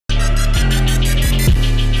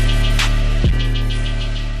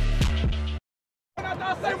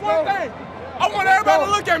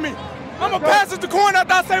at me. I'm going to pass it to Corn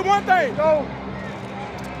after I say one thing.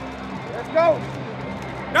 Let's go.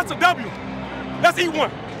 That's a W. Let's eat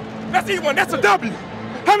one. Let's eat one. That's a W.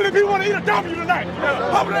 How many people want to eat a W tonight?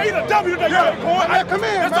 How many eat a W tonight? Corn? Come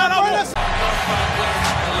in, that's all I want.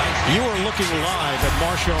 You are looking live at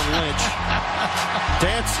Marshawn Lynch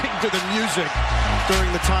dancing to the music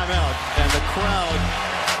during the timeout, and the crowd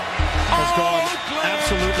has gone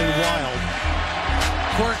absolutely wild.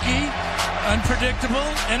 Quirky, unpredictable,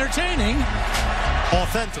 entertaining,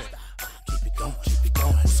 authentic. Keep it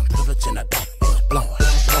going. Some privilege in the back, blowing.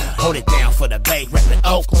 Hold it down for the Bay, reppin'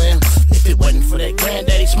 Oakland. If it wasn't for that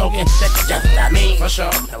granddaddy smoking, that's what I mean for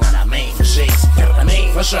sure. Know what I mean for sheets. Know what I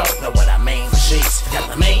mean for sure. Know what I mean for sheets. Know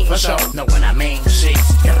what I mean for sure. Know what I mean for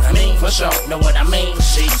sheets. Know what I mean for sure. Know what I mean for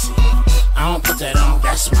sheets. I don't put that on,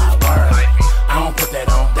 that's my word. I don't put that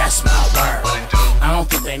on, that's my word. I don't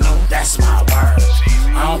think they know, that's my word.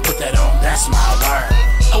 I don't put that on, that's my word.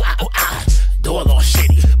 Oh, do a little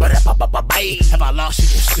shitty, but have I lost you?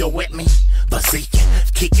 You still with me?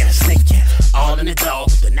 Baziking, kicking, sneaking, all in the dough.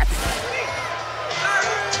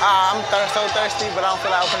 I'm so thirsty, but I don't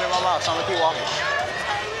feel like opening my mouth, so I'm gonna keep walking.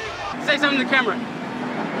 Say something to the camera.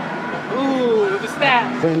 Ooh, the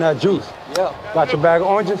stats. Bring that juice. Yeah. Got your bag of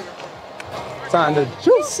oranges? Time to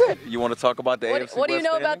juice it. You want to talk about the AFC West? What do you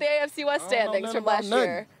know about the AFC West standings from last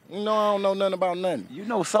year? You know I don't know nothing about nothing. You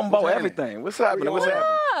know something about everything. What's happening? What's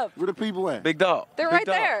up? Where the people at? Big dog. They're right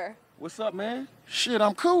there. What's up, man? Shit,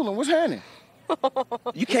 I'm coolin'. What's happening?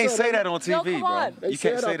 You can't say that on TV, bro. They you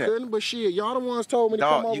can't say that. Couldn't, but shit, y'all the ones told me to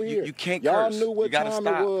come over here. You can't y'all curse. Knew what time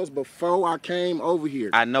it was before I came over here.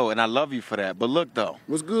 I know, and I love you for that. But look, though.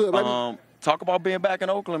 What's good, baby? Talk about being back in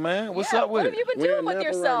Oakland, man. What's up with it? What have you been doing with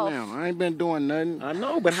yourself? Right now. I ain't been doing nothing. I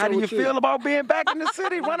know, but how do you feel about being back in the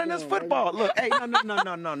city running this football? Look, hey, no. Right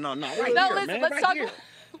here, listen, man. let's right talk. Here.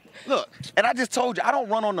 Look, and I just told you, I don't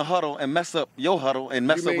run on the huddle and mess up your huddle and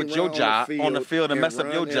mess up with your job on the field and mess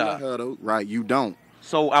up your job. Huddle. Right, you don't.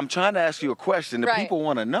 So I'm trying to ask you a question that people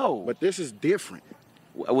want to know. But this is different.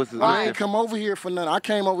 What's I ain't come over here for nothing. I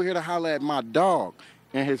came over here to holler at my dog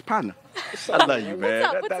and his partner. I love you, man.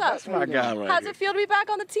 What's up? That's my guy right How's it feel to be back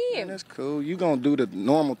on the team? Man, that's cool. You gonna do the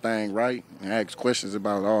normal thing, right? And ask questions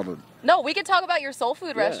about all the... No, we can talk about your soul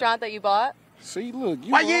food restaurant that you bought. See, look.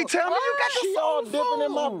 Why you ain't tell me you got the soul food? Dipping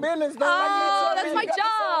in my business. Oh, that's my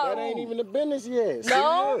job. That ain't even the business yet.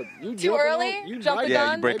 No? You Too early? Jumping yeah,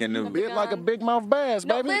 gun? you breaking news. Bit like a big mouth bass,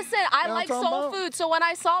 no, baby. listen, I like soul food, so when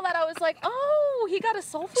I saw that, I was like, oh, he got a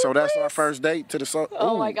soul food So that's place? our first date to the soul.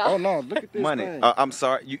 Oh, my God. Oh, no, look at this Money. thing. I'm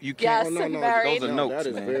sorry, you can't. Yes, no, married. Those are notes, That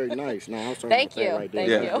is man. Very nice. No, I was talking Thank about you. that right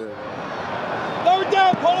there. Thank you. Third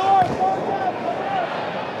down, Polaroid.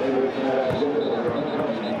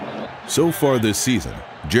 So far this season,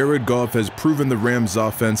 Jared Goff has proven the Rams'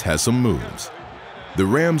 offense has some moves. The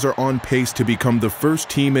Rams are on pace to become the first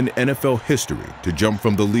team in NFL history to jump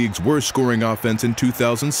from the league's worst scoring offense in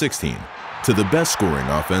 2016 to the best scoring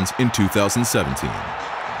offense in 2017.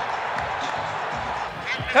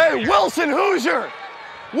 Hey, Wilson Hoosier!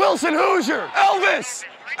 Wilson Hoosier! Elvis!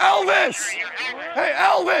 Elvis! Hey,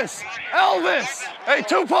 Elvis! Elvis! Hey,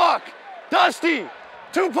 Tupac! Dusty!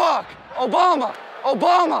 Tupac! Obama!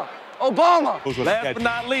 Obama! Obama. Last but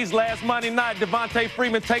not least, last Monday night, Devontae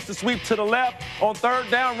Freeman takes the sweep to the left on third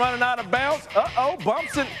down, running out of bounds. Uh-oh,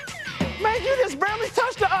 bumps it. Man, you just barely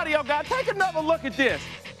touched the audio guy. Take another look at this.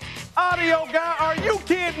 Audio guy, are you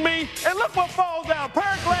kidding me? And look what falls down.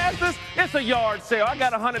 Pair of glasses, it's a yard sale. I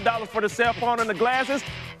got $100 for the cell phone and the glasses.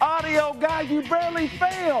 Audio guy, you barely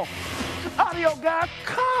fail. Audio guy,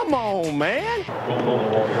 come on, man.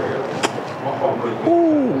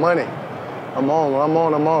 Ooh, money. I'm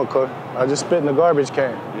on, coach. I just spit in the garbage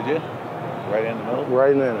can. Did you? Right in the middle?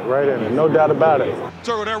 Right in it. No doubt about it.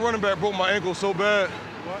 Turtle, that running back broke my ankle so bad.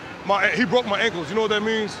 He broke my ankles. You know what that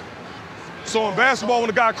means? So in basketball, when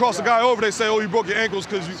the guy crosses the guy over, they say, oh, you broke your ankles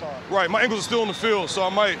because you... Right, my ankles are still in the field, so I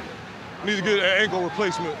might need to get an ankle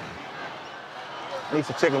replacement. I need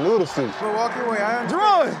some chicken noodle soup. Walk your way, Iron.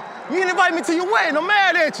 Jerome, you didn't invite me to your wedding. I'm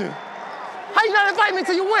mad at you. How you not invite me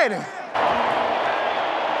to your wedding?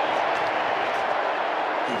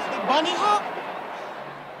 Bunny hop?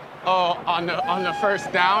 Oh, on the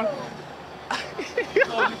first down?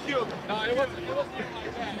 Oh, you killed me. No, it wasn't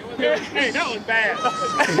like that. Hey, that was bad.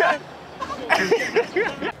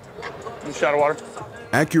 Just shot of water.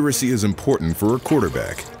 Accuracy is important for a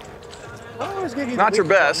quarterback. Not your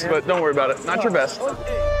best, but don't worry about it. Not your best.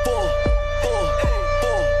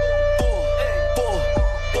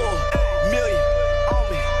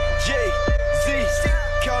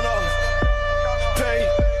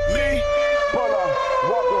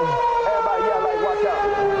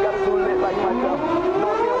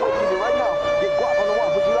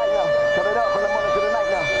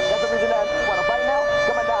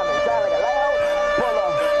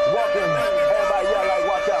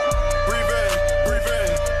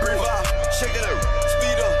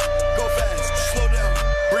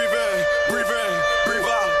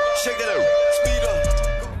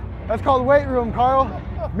 That's called weight room, Carl.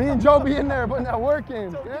 Me and Joe be in there putting that work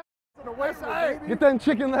in. Yeah. Get them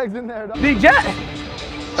chicken legs in there. DJ,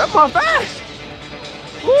 that's my fast.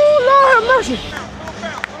 Ooh, Lord have mercy.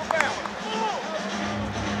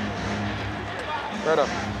 Right up.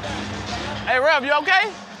 Hey, Rev, you okay?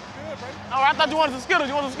 Oh, I thought you wanted some Skittles.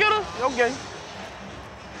 You want some Skittles? Okay.